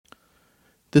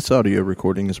This audio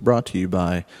recording is brought to you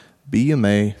by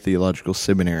BMA Theological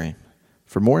Seminary.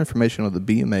 For more information on the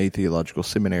BMA Theological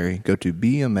Seminary, go to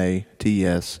bmats.edu.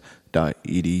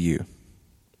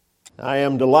 I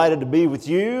am delighted to be with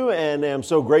you and am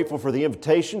so grateful for the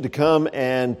invitation to come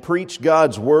and preach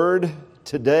God's Word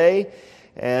today.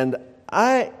 And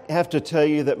I have to tell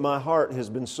you that my heart has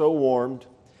been so warmed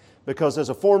because as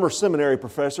a former seminary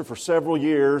professor for several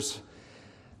years,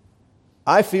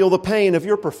 I feel the pain of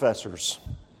your professors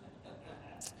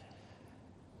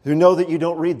who know that you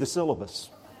don't read the syllabus.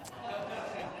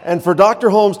 And for Dr.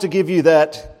 Holmes to give you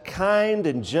that kind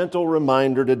and gentle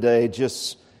reminder today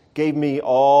just gave me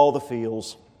all the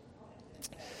feels.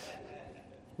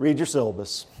 Read your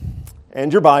syllabus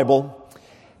and your Bible.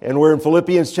 And we're in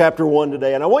Philippians chapter 1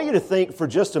 today. And I want you to think for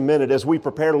just a minute as we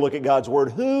prepare to look at God's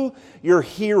Word, who your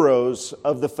heroes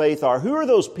of the faith are. Who are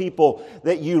those people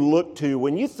that you look to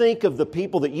when you think of the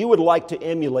people that you would like to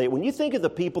emulate? When you think of the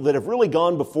people that have really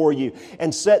gone before you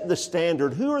and set the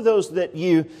standard, who are those that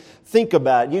you think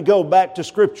about? You go back to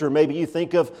Scripture. Maybe you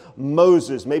think of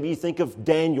Moses. Maybe you think of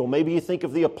Daniel. Maybe you think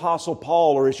of the Apostle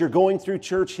Paul. Or as you're going through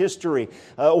church history,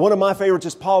 one of my favorites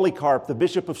is Polycarp, the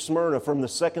Bishop of Smyrna from the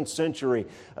 2nd century.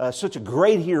 Such a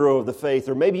great hero of the faith.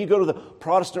 Or maybe you go to the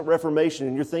Protestant Reformation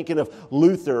and you're thinking of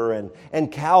Luther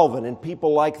and Calvin and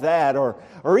people like that.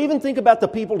 Or even think about the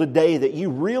people today that you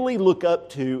really look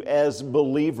up to as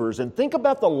believers. And think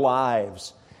about the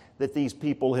lives that these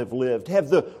people have lived. Have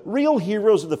the real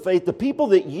heroes of the faith, the people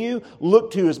that you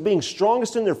look to as being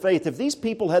strongest in their faith, have these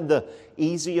people had the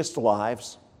easiest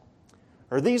lives?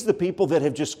 Are these the people that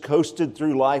have just coasted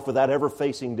through life without ever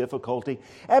facing difficulty?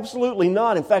 Absolutely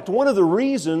not. In fact, one of the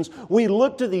reasons we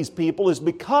look to these people is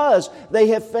because they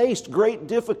have faced great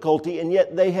difficulty and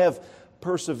yet they have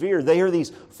persevered. They are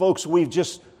these folks we've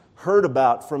just heard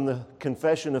about from the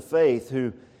Confession of Faith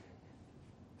who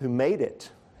made it.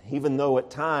 Even though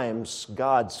at times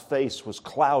God's face was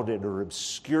clouded or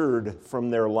obscured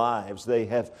from their lives, they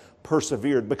have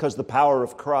persevered because the power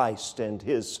of Christ and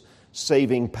His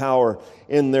saving power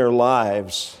in their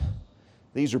lives.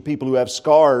 These are people who have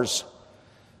scars.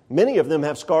 Many of them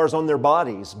have scars on their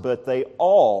bodies, but they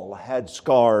all had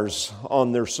scars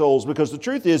on their souls. Because the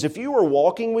truth is, if you are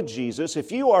walking with Jesus,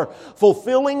 if you are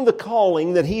fulfilling the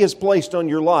calling that He has placed on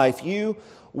your life, you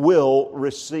will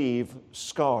receive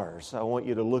scars. I want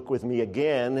you to look with me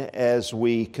again as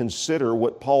we consider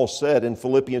what Paul said in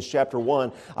Philippians chapter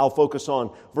 1. I'll focus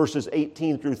on verses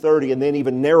 18 through 30 and then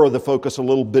even narrow the focus a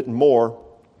little bit more.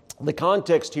 The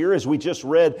context here, as we just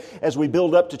read, as we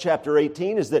build up to chapter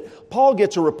 18, is that Paul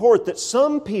gets a report that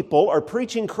some people are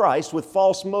preaching Christ with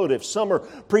false motives. Some are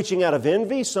preaching out of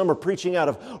envy. Some are preaching out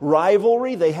of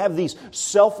rivalry. They have these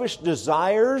selfish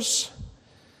desires.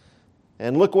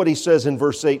 And look what he says in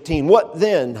verse 18. What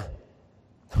then?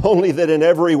 Only that in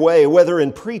every way, whether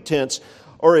in pretense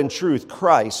or in truth,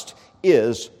 Christ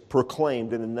is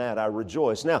proclaimed, and in that I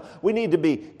rejoice. Now, we need to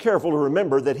be careful to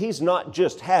remember that he's not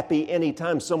just happy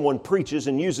anytime someone preaches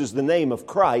and uses the name of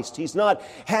Christ. He's not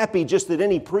happy just that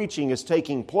any preaching is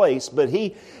taking place, but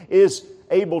he is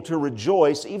able to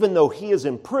rejoice even though he is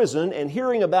in prison and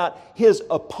hearing about his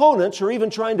opponents or even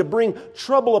trying to bring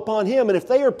trouble upon him. And if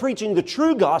they are preaching the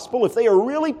true gospel, if they are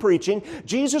really preaching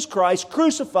Jesus Christ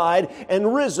crucified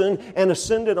and risen and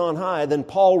ascended on high, then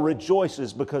Paul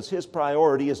rejoices because his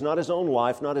priority is not his own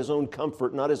life, not his own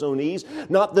comfort, not his own ease,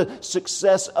 not the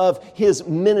success of his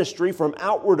ministry from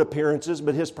outward appearances,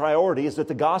 but his priority is that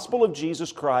the gospel of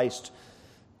Jesus Christ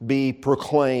be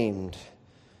proclaimed.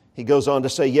 He goes on to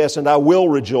say, yes, and I will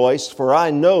rejoice, for I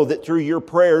know that through your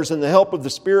prayers and the help of the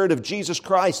Spirit of Jesus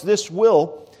Christ, this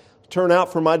will turn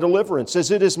out for my deliverance,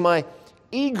 as it is my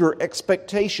eager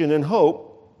expectation and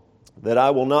hope that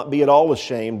I will not be at all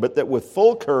ashamed, but that with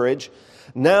full courage,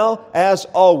 now as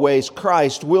always,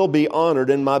 Christ will be honored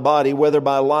in my body, whether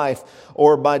by life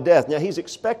or by death. Now, he's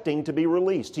expecting to be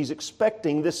released. He's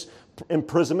expecting this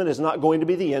imprisonment is not going to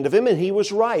be the end of him, and he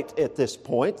was right at this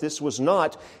point. This was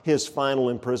not his final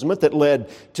imprisonment that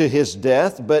led to his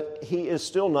death, but he is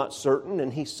still not certain,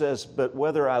 and he says, but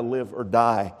whether I live or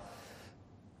die,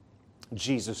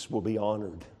 Jesus will be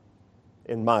honored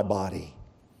in my body.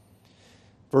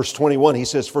 Verse 21, he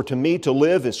says, for to me to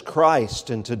live is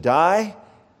Christ, and to die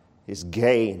is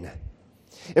gain.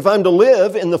 If I'm to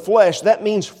live in the flesh, that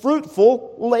means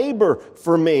fruitful labor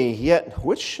for me. Yet,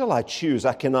 which shall I choose?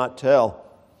 I cannot tell.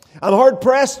 I'm hard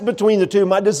pressed between the two.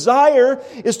 My desire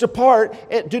is to depart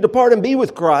and be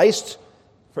with Christ.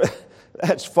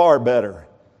 That's far better.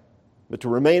 But to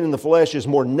remain in the flesh is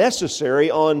more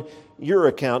necessary on your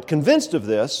account. Convinced of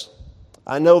this,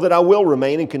 I know that I will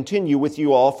remain and continue with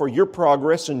you all for your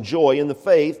progress and joy in the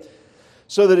faith,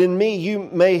 so that in me you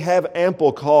may have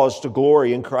ample cause to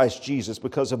glory in Christ Jesus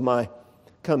because of my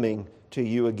coming to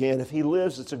you again. If he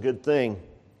lives, it's a good thing.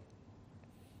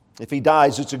 If he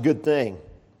dies, it's a good thing.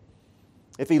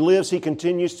 If he lives, he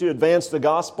continues to advance the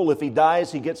gospel. If he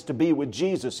dies, he gets to be with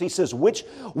Jesus. He says, which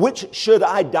should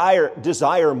I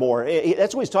desire more?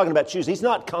 That's what he's talking about, choose. He's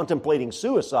not contemplating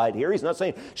suicide here. He's not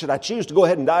saying, should I choose to go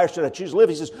ahead and die or should I choose to live?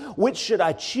 He says, which should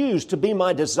I choose to be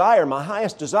my desire, my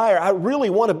highest desire? I really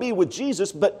want to be with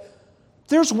Jesus, but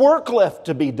there's work left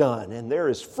to be done, and there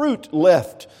is fruit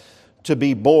left to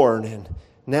be born. And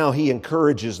now he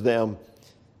encourages them.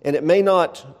 And it may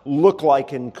not look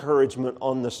like encouragement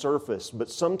on the surface, but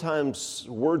sometimes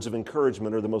words of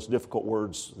encouragement are the most difficult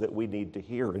words that we need to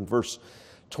hear. In verse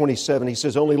 27, he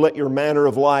says, only let your manner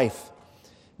of life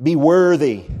be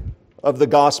worthy of the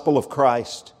gospel of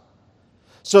Christ,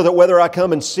 so that whether I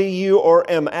come and see you or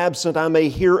am absent, I may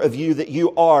hear of you that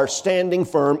you are standing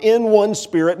firm in one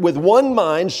spirit, with one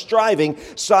mind, striving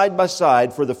side by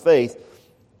side for the faith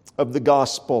of the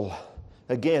gospel.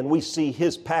 Again, we see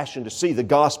his passion to see the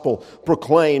gospel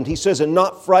proclaimed. He says, and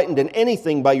not frightened in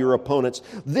anything by your opponents.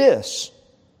 This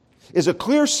is a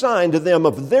clear sign to them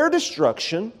of their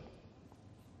destruction,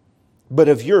 but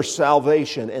of your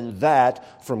salvation, and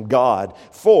that from God.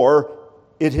 For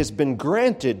it has been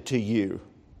granted to you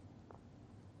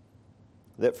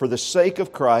that for the sake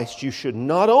of Christ you should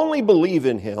not only believe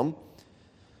in him,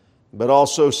 but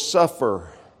also suffer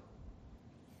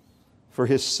for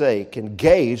his sake,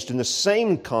 engaged in the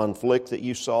same conflict that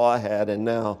you saw I had and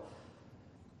now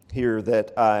hear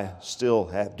that I still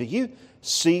have. Do you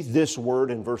see this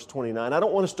word in verse 29? I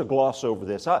don't want us to gloss over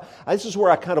this. This is where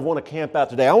I kind of want to camp out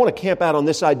today. I want to camp out on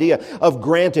this idea of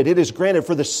granted. It is granted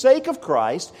for the sake of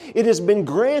Christ. It has been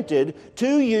granted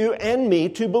to you and me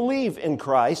to believe in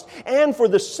Christ. And for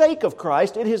the sake of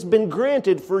Christ, it has been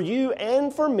granted for you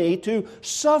and for me to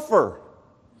suffer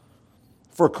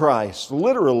for Christ.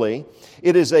 Literally,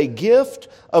 it is a gift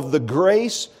of the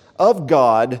grace of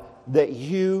God that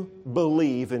you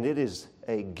believe, and it is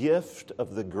a gift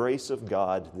of the grace of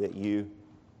God that you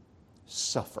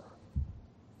suffer.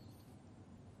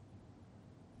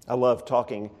 I love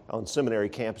talking on seminary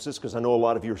campuses because I know a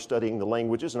lot of you are studying the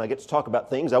languages, and I get to talk about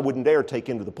things I wouldn't dare take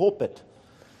into the pulpit.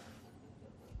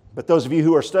 But those of you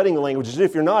who are studying the languages,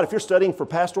 if you're studying for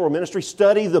pastoral ministry,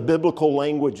 study the biblical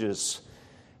languages.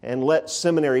 And let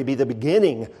seminary be the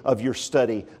beginning of your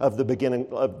study of the beginning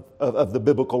of the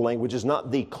biblical languages, not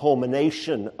the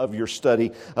culmination of your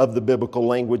study of the biblical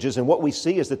languages. And what we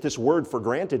see is that this word for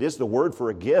granted is the word for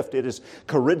a gift. It is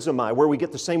charizomai, where we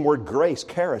get the same word grace,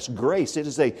 charis, grace. It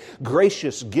is a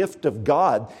gracious gift of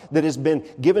God that has been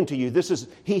given to you.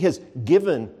 He has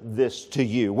given this to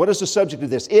you. What is the subject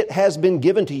of this? It has been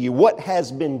given to you. What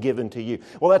has been given to you?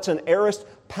 Well, that's an aorist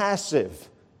passive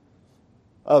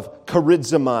of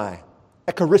charizomai,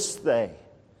 ekaristhe.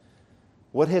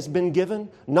 What has been given?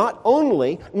 Not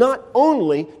only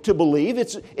to believe,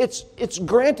 it's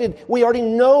granted. We already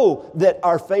know that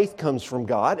our faith comes from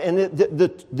God, and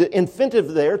the infinitive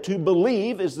there, to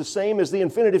believe, is the same as the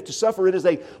infinitive to suffer. It is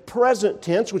a present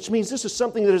tense, which means this is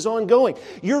something that is ongoing.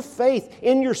 Your faith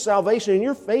in your salvation and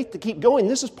your faith to keep going,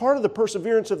 this is part of the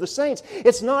perseverance of the saints.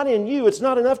 It's not in you. It's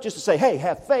not enough just to say, hey,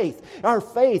 have faith. Our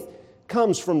faith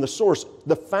comes from the source,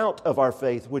 the fount of our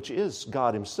faith, which is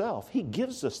God himself. He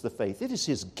gives us the faith. It is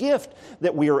his gift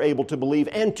that we are able to believe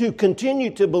and to continue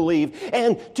to believe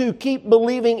and to keep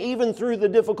believing even through the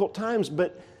difficult times.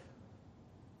 But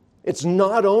it's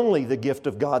not only the gift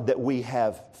of God that we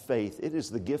have faith. It is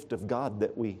the gift of God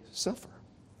that we suffer.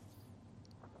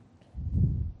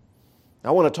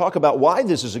 I want to talk about why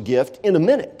this is a gift in a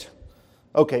minute.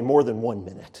 Okay, more than 1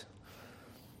 minute.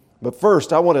 But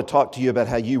first, I want to talk to you about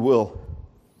how you will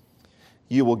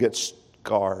get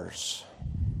scars.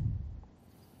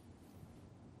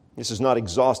 This is not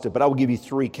exhaustive, but I will give you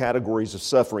 3 categories of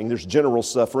suffering. There's general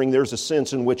suffering. There's a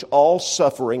sense in which all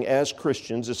suffering as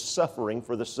Christians is suffering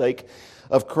for the sake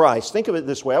of Christ. Think of it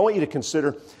this way. I want you to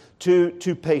consider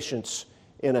two patients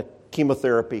in a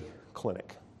chemotherapy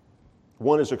clinic.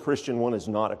 One is a Christian, one is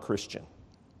not a Christian.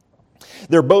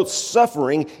 They're both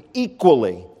suffering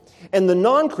equally. And the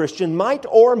non-Christian might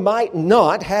or might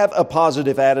not have a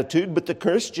positive attitude, but the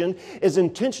Christian is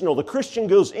intentional. The Christian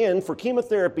goes in for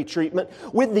chemotherapy treatment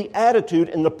with the attitude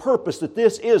and the purpose that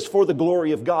this is for the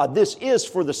glory of God. This is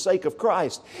for the sake of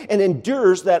Christ. And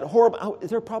endures that horrible...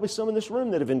 There are probably some in this room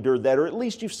that have endured that, or at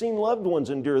least you've seen loved ones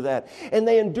endure that. And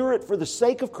they endure it for the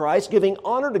sake of Christ, giving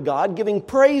honor to God, giving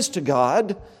praise to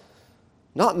God,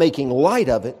 not making light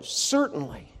of it,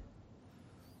 certainly.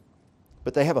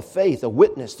 But they have a faith, a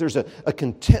witness. There's a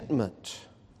contentment.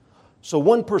 So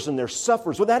one person there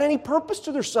suffers without any purpose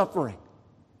to their suffering.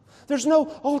 There's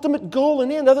no ultimate goal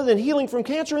and end other than healing from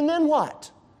cancer, and then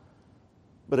what?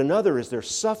 But another is they're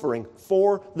suffering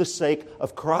for the sake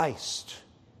of Christ.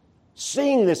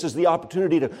 Seeing this as the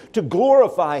opportunity to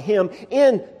glorify Him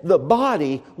in the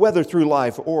body, whether through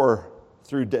life or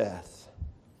through death.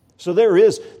 So there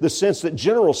is the sense that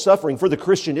general suffering for the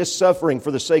Christian is suffering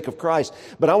for the sake of Christ.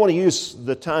 But I want to use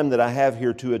the time that I have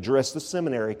here to address the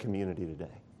seminary community today.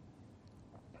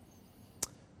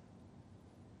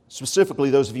 Specifically,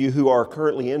 those of you who are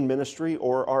currently in ministry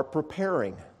or are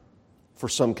preparing for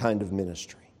some kind of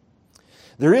ministry.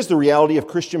 There is the reality of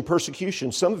Christian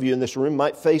persecution. Some of you in this room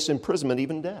might face imprisonment,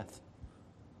 even death.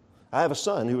 I have a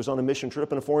son who was on a mission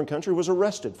trip in a foreign country, was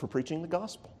arrested for preaching the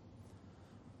gospel.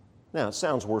 Now, it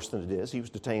sounds worse than it is. He was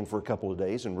detained for a couple of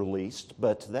days and released,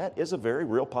 but that is a very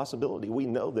real possibility. We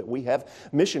know that we have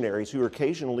missionaries who are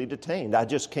occasionally detained. I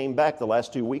just came back the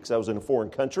last 2 weeks. I was in a foreign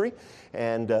country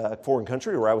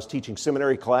where I was teaching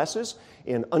seminary classes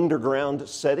in underground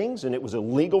settings, and it was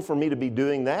illegal for me to be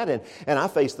doing that, and I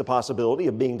faced the possibility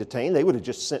of being detained. They would have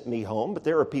just sent me home, but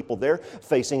there are people there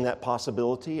facing that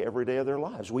possibility every day of their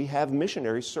lives. We have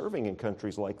missionaries serving in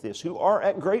countries like this who are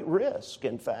at great risk.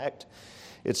 In fact,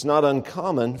 it's not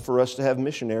uncommon for us to have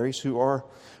missionaries who are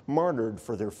martyred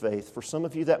for their faith. For some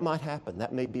of you, that might happen.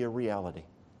 That may be a reality.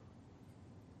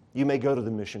 You may go to the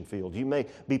mission field. You may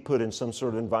be put in some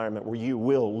sort of environment where you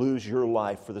will lose your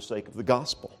life for the sake of the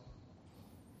gospel.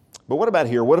 But what about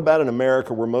here? What about in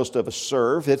America where most of us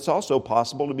serve? It's also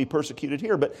possible to be persecuted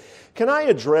here. But can I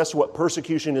address what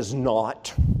persecution is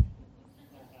not?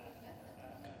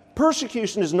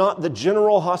 Persecution is not the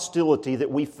general hostility that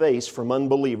we face from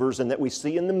unbelievers and that we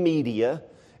see in the media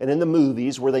and in the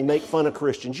movies where they make fun of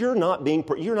Christians. You're not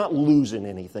losing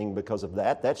anything because of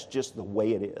that. That's just the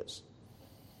way it is.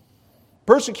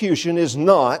 Persecution is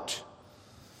not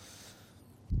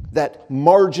that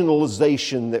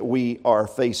marginalization that we are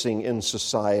facing in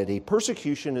society.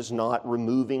 Persecution is not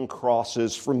removing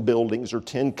crosses from buildings or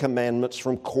 10 commandments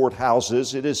from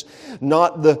courthouses. It is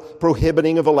not the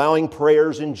prohibiting of allowing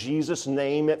prayers in Jesus'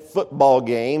 name at football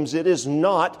games. It is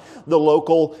not the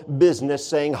local business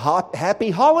saying happy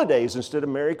holidays instead of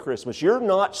Merry Christmas. You're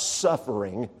not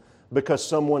suffering because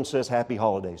someone says happy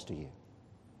holidays to you.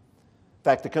 In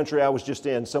fact, the country I was just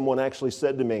in, someone actually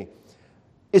said to me,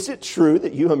 "Is it true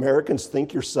that you Americans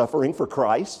think you're suffering for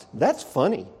Christ? That's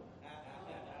funny."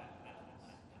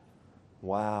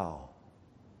 Wow,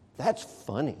 that's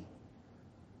funny.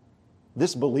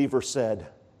 This believer said,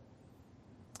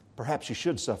 "Perhaps you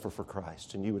should suffer for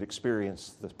Christ and you would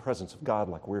experience the presence of God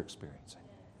like we're experiencing."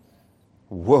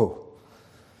 Whoa.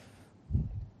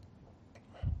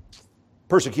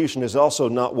 Persecution is also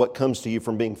not what comes to you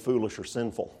from being foolish or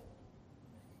sinful.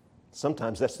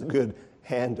 Sometimes that's the good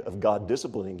hand of God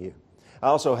disciplining you. I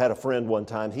also had a friend one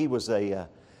time.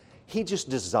 He just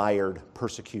desired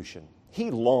persecution.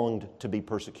 He longed to be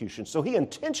persecution. So he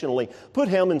intentionally put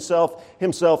himself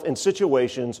in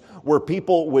situations where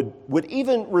people would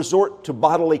even resort to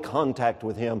bodily contact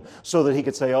with him so that he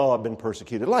could say, "Oh, I've been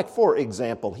persecuted." Like, for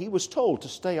example, he was told to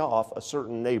stay off a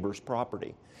certain neighbor's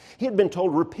property. He had been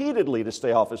told repeatedly to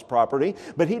stay off his property,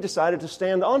 but he decided to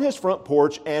stand on his front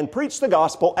porch and preach the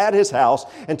gospel at his house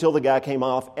until the guy came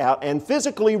out and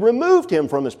physically removed him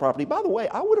from his property. By the way,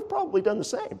 I would have probably done the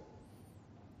same.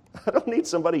 I don't need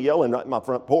somebody yelling at my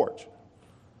front porch.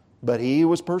 But he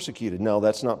was persecuted. No,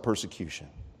 that's not persecution.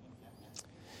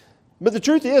 But the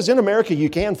truth is, in America, you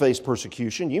can face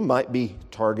persecution. You might be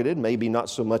targeted, maybe not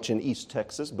so much in East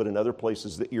Texas, but in other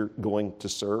places that you're going to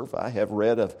serve. I have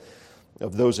read of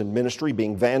those in ministry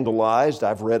being vandalized.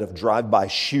 I've read of drive-by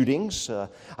shootings.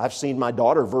 I've seen my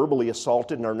daughter verbally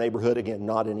assaulted in our neighborhood, again,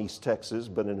 not in East Texas,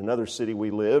 but in another city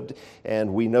we lived,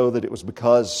 and we know that it was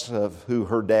because of who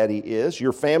her daddy is.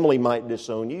 Your family might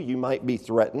disown you. You might be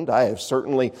threatened. I have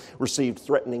certainly received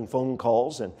threatening phone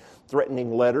calls and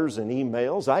threatening letters and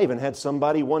emails. I even had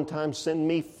somebody one time send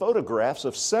me photographs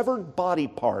of severed body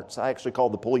parts. I actually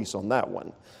called the police on that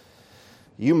one.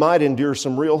 You might endure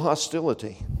some real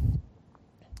hostility.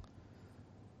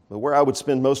 But where I would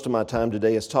spend most of my time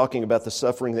today is talking about the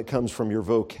suffering that comes from your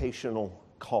vocational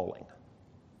calling.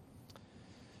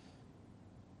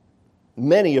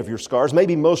 Many of your scars,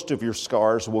 maybe most of your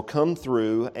scars, will come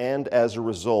through and as a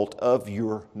result of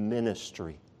your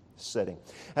ministry setting.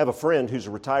 I have a friend who's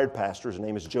a retired pastor. His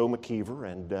name is Joe McKeever,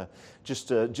 and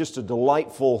just a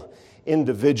delightful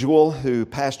individual who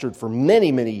pastored for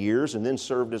many, many years and then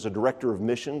served as a director of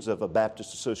missions of a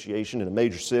Baptist association in a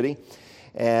major city.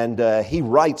 And he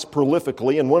writes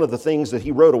prolifically, and one of the things that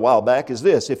he wrote a while back is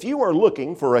this: if you are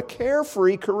looking for a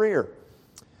carefree career,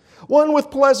 One with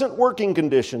pleasant working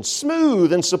conditions,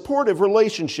 smooth and supportive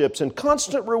relationships, and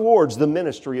constant rewards. The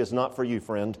ministry is not for you,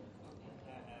 friend.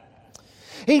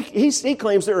 He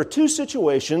claims there are two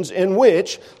situations in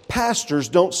which pastors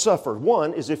don't suffer.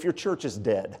 One is if your church is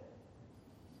dead.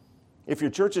 If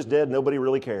your church is dead, nobody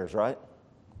really cares, right?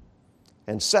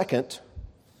 And second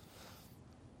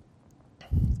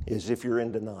is if you're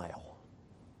in denial.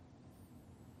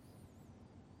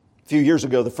 A few years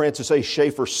ago, the Francis A.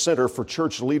 Schaeffer Center for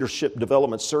Church Leadership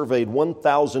Development surveyed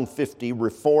 1,050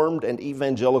 Reformed and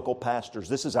evangelical pastors.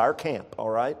 This is our camp, all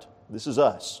right? This is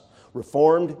us,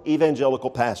 Reformed evangelical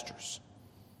pastors.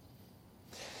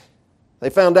 They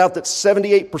found out that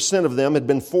 78% of them had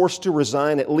been forced to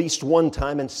resign at least one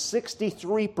time and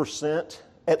 63%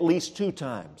 at least two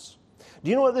times. Do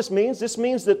you know what this means? This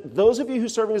means that those of you who are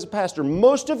serving as a pastor,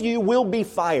 most of you will be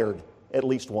fired at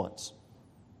least once.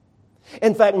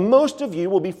 In fact, most of you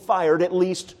will be fired at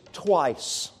least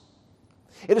twice.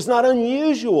 It is not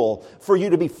unusual for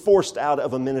you to be forced out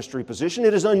of a ministry position.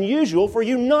 It is unusual for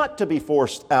you not to be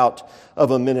forced out of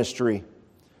a ministry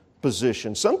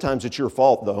position. Sometimes it's your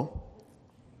fault, though.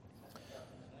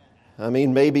 I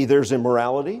mean, maybe there's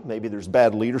immorality, maybe there's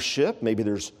bad leadership, maybe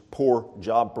there's poor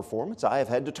job performance. I have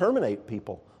had to terminate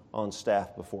people on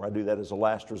staff before. I do that as a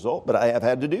last result, but I have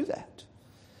had to do that.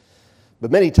 But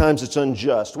many times it's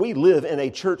unjust. We live in a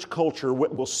church culture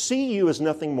that will see you as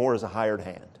nothing more as a hired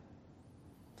hand.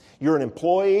 You're an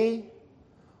employee.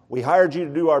 We hired you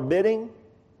to do our bidding.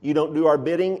 You don't do our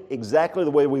bidding exactly the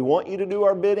way we want you to do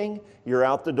our bidding. You're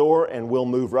out the door and we'll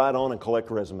move right on and collect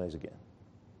resumes again.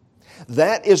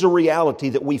 That is a reality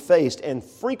that we faced, and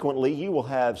frequently you will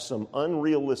have some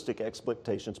unrealistic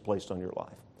expectations placed on your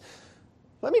life.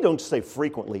 Let me don't say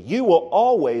frequently. You will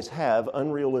always have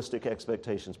unrealistic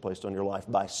expectations placed on your life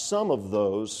by some of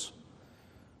those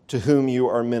to whom you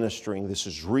are ministering. This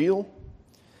is real.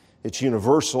 It's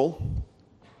universal.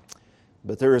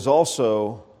 But there is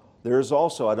also,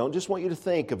 I don't just want you to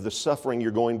think of the suffering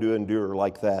you're going to endure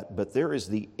like that, but there is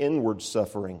the inward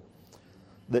suffering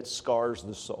that scars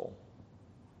the soul.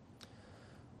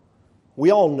 We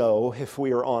all know, if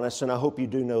we are honest, and I hope you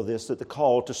do know this, that the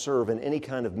call to serve in any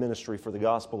kind of ministry for the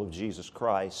gospel of Jesus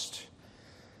Christ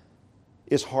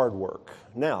is hard work.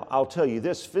 Now, I'll tell you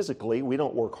this, physically, we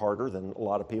don't work harder than a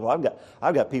lot of people.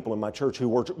 I've got people in my church who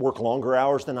work longer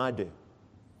hours than I do.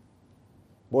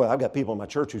 Boy, I've got people in my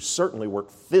church who certainly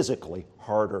work physically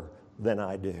harder than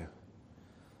I do.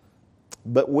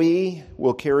 But we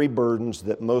will carry burdens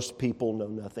that most people know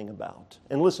nothing about.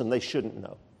 And listen, they shouldn't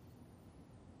know.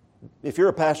 If you're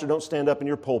a pastor, don't stand up in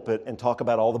your pulpit and talk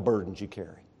about all the burdens you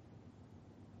carry.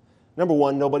 Number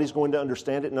one, nobody's going to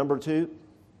understand it. Number two,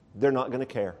 they're not going to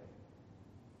care.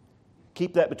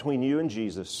 Keep that between you and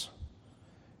Jesus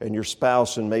and your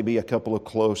spouse and maybe a couple of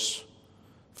close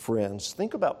friends.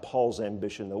 Think about Paul's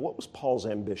ambition, though. What was Paul's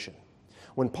ambition?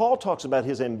 When Paul talks about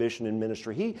his ambition in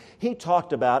ministry, he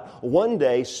talked about one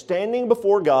day standing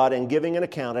before God and giving an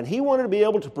account. And he wanted to be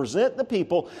able to present the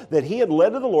people that he had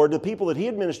led to the Lord, the people that he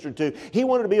had ministered to. He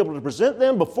wanted to be able to present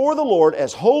them before the Lord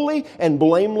as holy and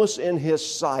blameless in His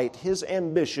sight. His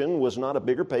ambition was not a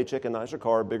bigger paycheck, a nicer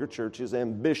car, a bigger church. His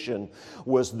ambition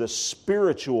was the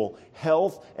spiritual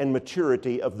health and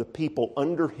maturity of the people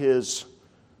under his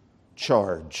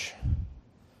charge.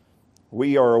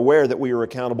 We are aware that we are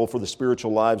accountable for the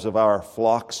spiritual lives of our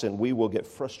flocks, and we will get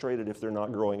frustrated if they're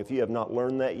not growing. If you have not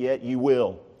learned that yet, you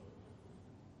will.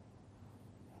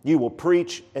 You will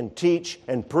preach and teach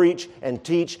and preach and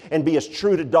teach and be as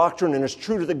true to doctrine and as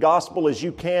true to the gospel as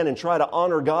you can and try to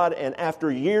honor God. And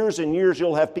after years and years,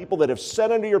 you'll have people that have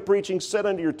sat under your preaching, sat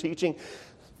under your teaching,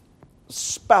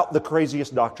 spout the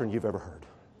craziest doctrine you've ever heard.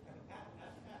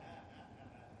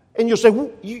 And you'll say,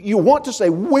 you want to say,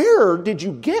 where did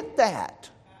you get that?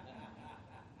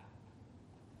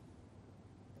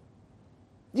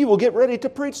 You will get ready to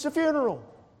preach the funeral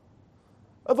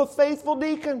of a faithful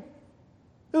deacon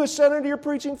who has sat under your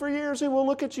preaching for years, who will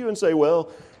look at you and say,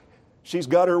 well, she's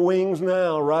got her wings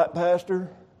now, right, Pastor?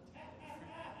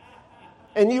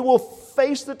 And you will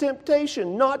face the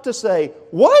temptation not to say,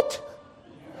 what?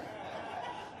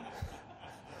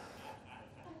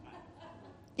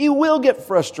 You will get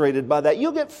frustrated by that.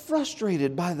 You'll get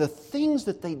frustrated by the things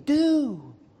that they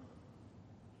do.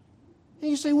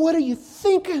 And you say, what are you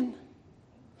thinking?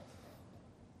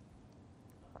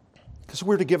 Because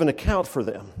we're to give an account for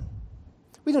them.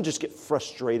 We don't just get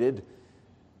frustrated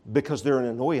because they're an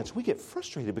annoyance. We get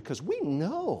frustrated because we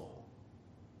know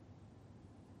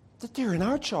that they're in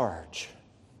our charge.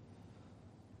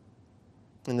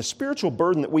 And the spiritual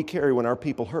burden that we carry when our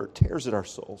people hurt tears at our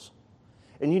souls.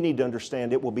 And you need to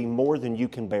understand it will be more than you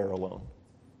can bear alone.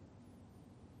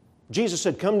 Jesus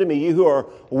said, "Come to me, you who are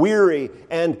weary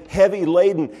and heavy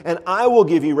laden, and I will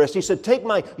give you rest." He said, "Take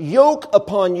my yoke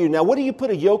upon you." Now, what do you put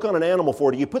a yoke on an animal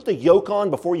for? Do you put the yoke on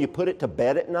before you put it to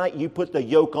bed at night? You put the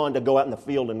yoke on to go out in the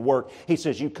field and work. He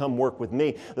says, "You come work with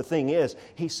me." The thing is,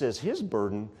 he says his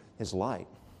burden is light.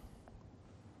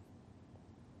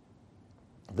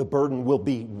 The burden will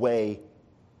be way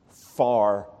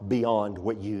far beyond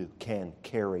what you can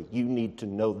carry. You need to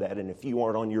know that. And if you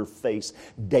aren't on your face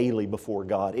daily before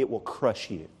God, it will crush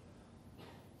you.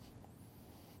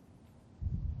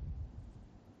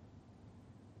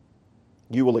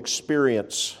 You will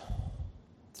experience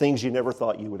things you never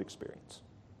thought you would experience.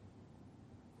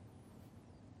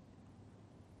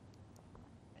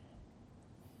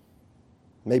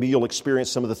 Maybe you'll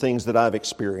experience some of the things that I've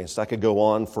experienced. I could go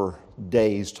on for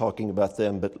days talking about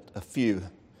them, but a few.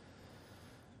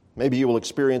 Maybe you will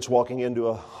experience walking into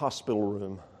a hospital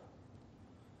room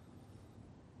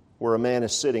where a man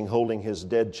is sitting holding his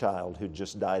dead child who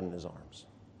just died in his arms.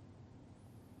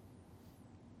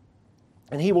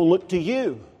 And he will look to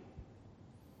you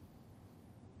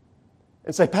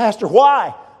and say, "Pastor,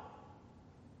 why?"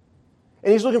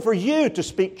 And he's looking for you to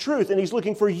speak truth, and he's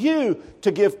looking for you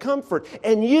to give comfort.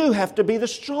 And you have to be the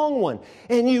strong one.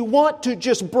 And you want to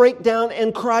just break down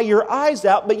and cry your eyes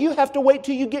out, but you have to wait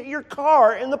till you get your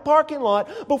car in the parking lot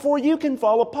before you can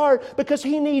fall apart, because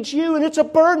he needs you, and it's a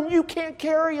burden you can't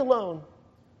carry alone.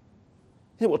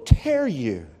 It will tear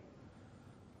you.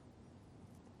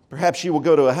 Perhaps you will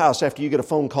go to a house after you get a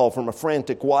phone call from a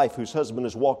frantic wife whose husband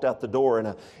has walked out the door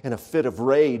in a fit of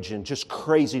rage and just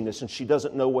craziness, and she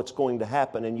doesn't know what's going to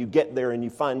happen. And you get there and you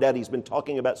find out he's been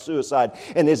talking about suicide,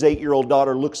 and his 8-year-old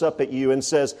daughter looks up at you and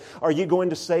says, "Are you going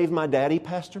to save my daddy,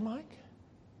 Pastor Mike?"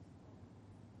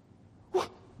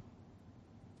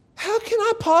 How can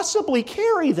I possibly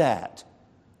carry that?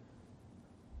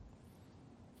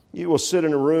 You will sit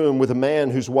in a room with a man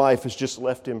whose wife has just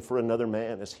left him for another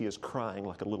man as he is crying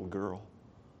like a little girl,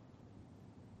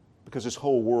 because his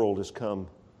whole world has come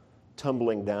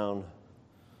tumbling down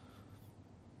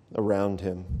around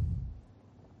him.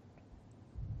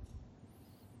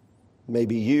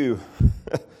 Maybe you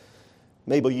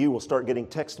will start getting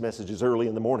text messages early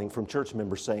in the morning from church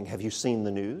members saying, "Have you seen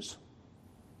the news?"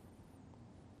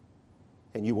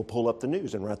 And you will pull up the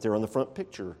news, and right there on the front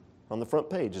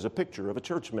page is a picture of a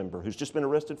church member who's just been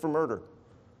arrested for murder.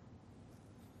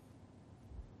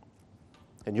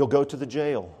 And you'll go to the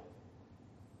jail,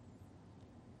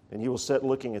 and you will sit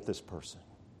looking at this person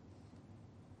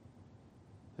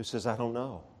who says, "I don't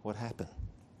know what happened."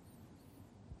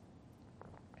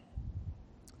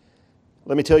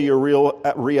 Let me tell you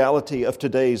a reality of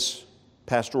today's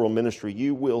pastoral ministry.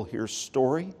 You will hear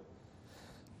story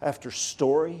after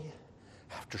story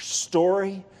after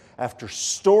story after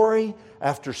story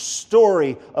after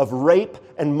story of rape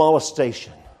and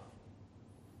molestation.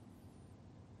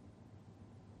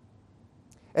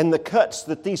 And the cuts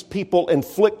that these people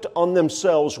inflict on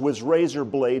themselves with razor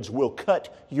blades will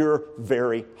cut your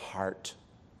very heart.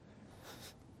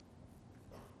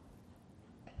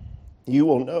 You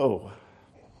will know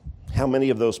how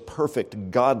many of those perfect,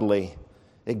 godly,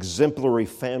 exemplary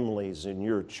families in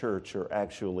your church are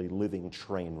actually living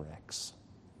train wrecks.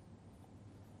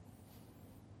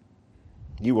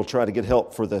 You will try to get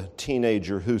help for the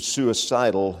teenager who's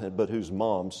suicidal, but whose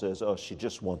mom says, "Oh, she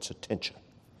just wants attention."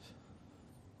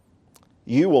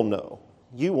 You will know,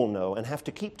 and have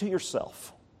to keep to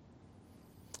yourself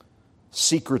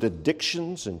secret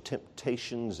addictions and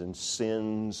temptations and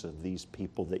sins of these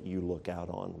people that you look out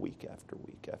on week after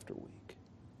week after week.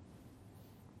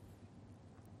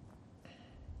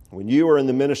 When you are in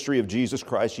the ministry of Jesus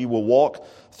Christ, you will walk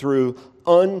through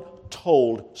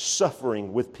untold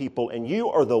suffering with people, and you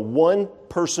are the one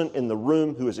person in the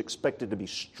room who is expected to be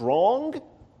strong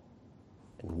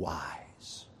and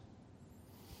wise.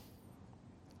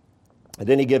 At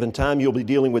any given time, you'll be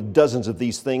dealing with dozens of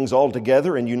these things all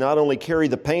together, and you not only carry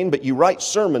the pain, but you write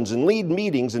sermons and lead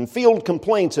meetings and field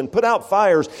complaints and put out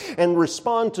fires and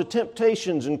respond to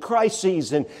temptations and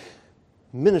crises and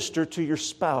minister to your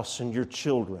spouse and your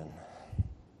children.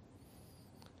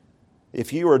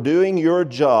 If you are doing your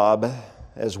job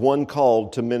as one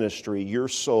called to ministry, your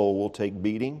soul will take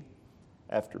beating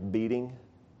after beating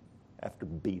after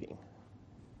beating.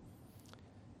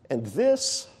 And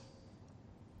this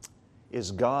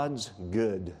is God's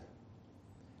good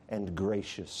and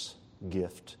gracious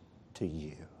gift to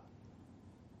you.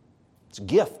 It's a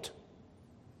gift.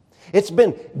 It's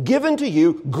been given to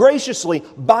you graciously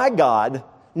by God,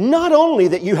 not only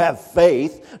that you have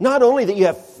faith, not only that you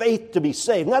have faith to be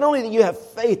saved, not only that you have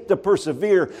faith to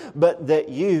persevere, but that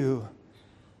you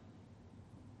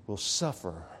will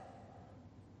suffer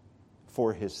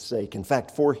for His sake. In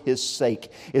fact, for His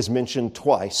sake is mentioned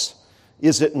twice.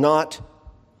 Is it not?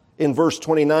 In verse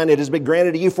 29, it has been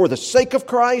granted to you for the sake of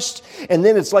Christ. And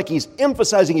then it's like He's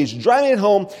emphasizing, He's driving it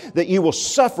home that you will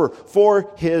suffer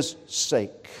for His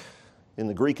sake. In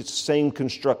the Greek, it's the same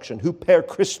construction. Huper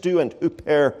Christou and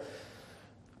huper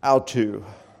autou.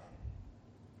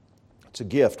 It's a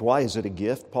gift. Why is it a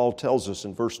gift? Paul tells us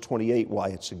in verse 28 why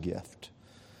it's a gift.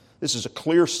 This is a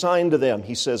clear sign to them,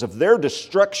 he says, of their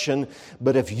destruction,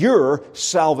 but of your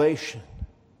salvation.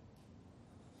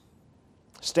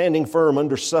 Standing firm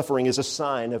under suffering is a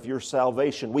sign of your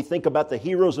salvation. We think about the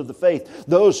heroes of the faith,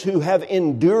 those who have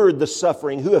endured the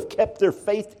suffering, who have kept their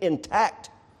faith intact.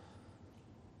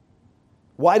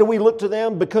 Why do we look to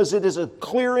them? Because it is a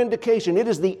clear indication, it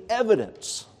is the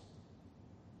evidence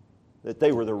that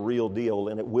they were the real deal,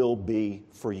 and it will be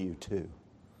for you too.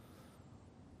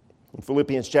 In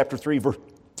Philippians chapter 3,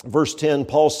 verse 10,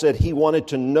 Paul said he wanted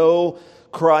to know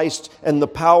Christ and the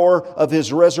power of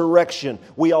His resurrection.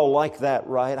 We all like that,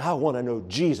 right? I want to know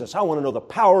Jesus. I want to know the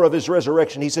power of His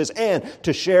resurrection. He says, and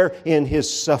to share in His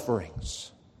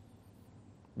sufferings,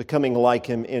 becoming like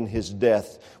Him in His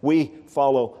death. We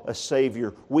follow a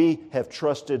Savior. We have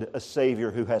trusted a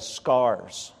Savior who has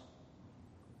scars.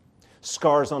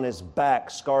 Scars on His back,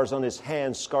 scars on His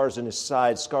hands, scars on His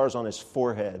side, scars on His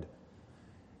forehead.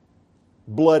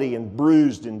 Bloody and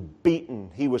bruised and beaten.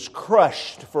 He was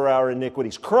crushed for our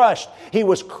iniquities. Crushed. He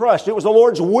was crushed. It was the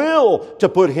Lord's will to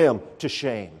put Him to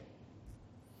shame.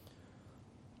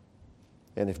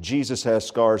 And if Jesus has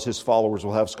scars, His followers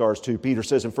will have scars too. Peter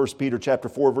says in 1 Peter chapter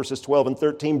 4, verses 12 and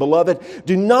 13, Beloved,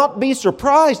 do not be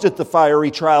surprised at the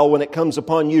fiery trial when it comes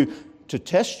upon you to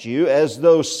test you as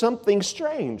though something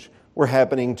strange were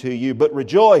happening to you, but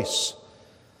rejoice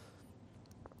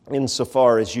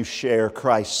insofar as you share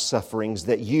Christ's sufferings,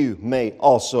 that you may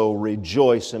also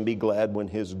rejoice and be glad when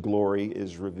His glory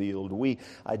is revealed. We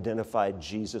identify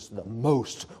Jesus the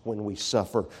most when we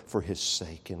suffer for His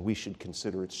sake, and we should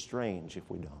consider it strange if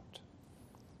we don't.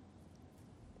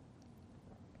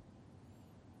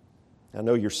 I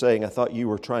know you're saying, I thought you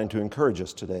were trying to encourage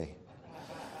us today.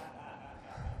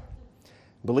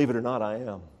 Believe it or not, I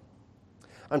am.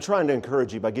 I'm trying to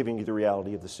encourage you by giving you the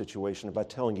reality of the situation and by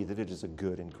telling you that it is a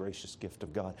good and gracious gift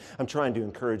of God. I'm trying to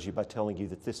encourage you by telling you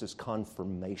that this is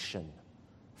confirmation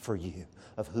for you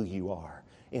of who you are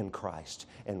in Christ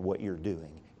and what you're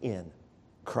doing in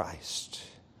Christ.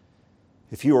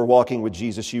 If you are walking with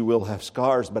Jesus, you will have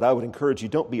scars, but I would encourage you,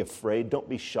 don't be afraid, don't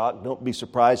be shocked, don't be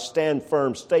surprised. Stand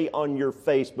firm, stay on your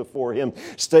face before Him,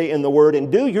 stay in the Word,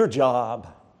 and do your job.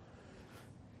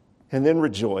 And then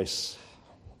rejoice.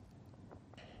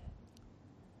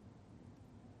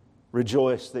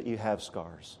 Rejoice that you have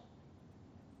scars,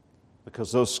 because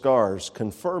those scars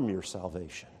confirm your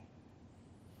salvation,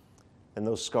 and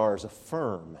those scars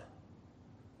affirm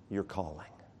your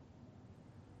calling.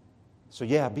 So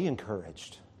yeah, be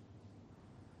encouraged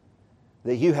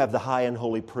that you have the high and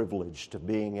holy privilege to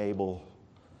being able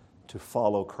to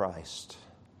follow Christ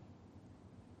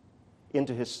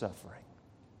into His suffering,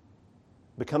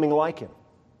 becoming like Him,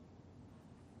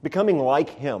 becoming like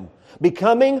Him,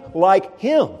 becoming like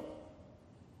Him.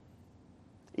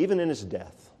 Even in His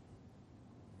death.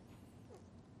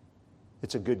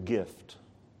 It's a good gift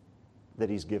that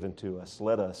He's given to us.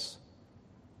 Let us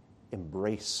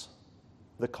embrace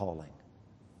the calling,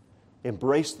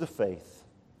 embrace the faith,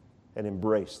 and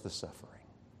embrace the suffering.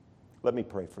 Let me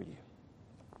pray for you.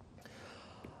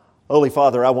 Holy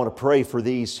Father, I want to pray for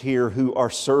these here who are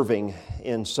serving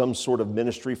in some sort of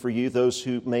ministry for You, those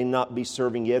who may not be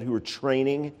serving yet, who are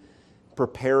training,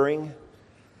 preparing.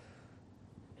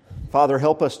 Father,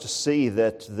 help us to see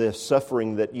that the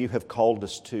suffering that You have called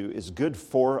us to is good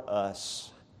for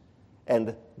us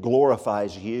and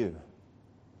glorifies You.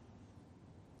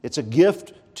 It's a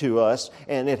gift to us,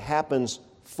 and it happens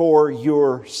for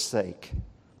Your sake.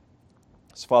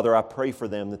 So, Father, I pray for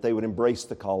them that they would embrace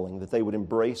the calling, that they would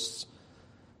embrace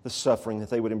the suffering, that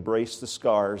they would embrace the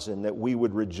scars, and that we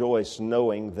would rejoice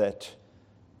knowing that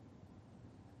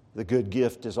the good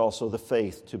gift is also the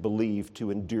faith to believe,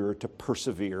 to endure, to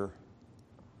persevere,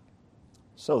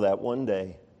 so that one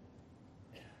day,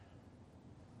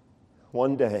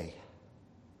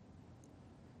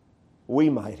 we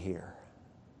might hear,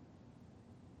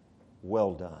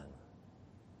 well done.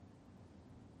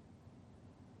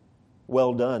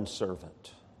 Well done,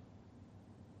 servant.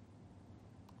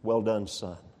 Well done,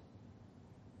 son.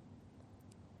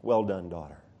 Well done,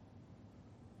 daughter.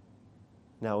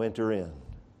 Now enter in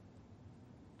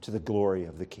to the glory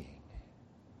of the King.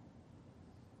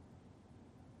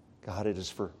 God, it is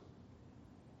for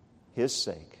His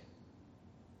sake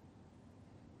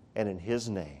and in His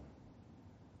name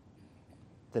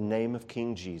the name of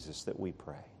King Jesus that we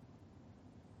pray.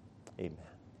 Amen.